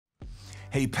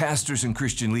Hey, pastors and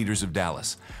Christian leaders of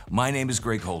Dallas. My name is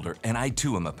Greg Holder, and I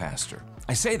too am a pastor.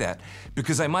 I say that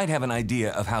because I might have an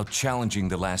idea of how challenging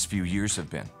the last few years have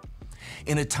been.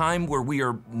 In a time where we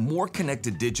are more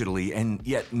connected digitally, and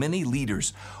yet many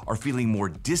leaders are feeling more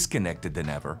disconnected than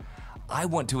ever, I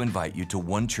want to invite you to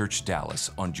One Church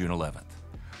Dallas on June 11th.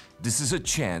 This is a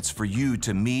chance for you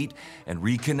to meet and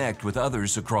reconnect with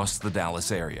others across the Dallas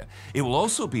area. It will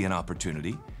also be an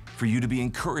opportunity for you to be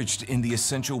encouraged in the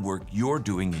essential work you're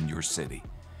doing in your city.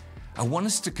 I want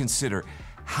us to consider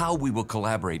how we will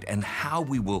collaborate and how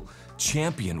we will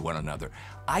champion one another.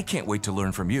 I can't wait to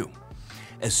learn from you.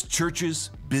 As churches,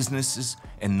 businesses,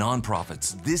 and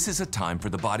nonprofits, this is a time for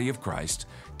the body of Christ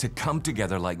to come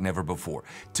together like never before,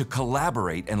 to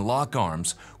collaborate and lock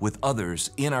arms with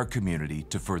others in our community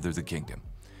to further the kingdom.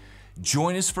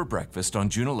 Join us for breakfast on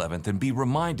June 11th and be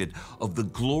reminded of the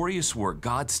glorious work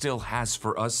God still has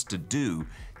for us to do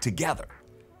together.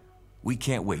 We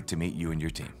can't wait to meet you and your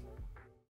team.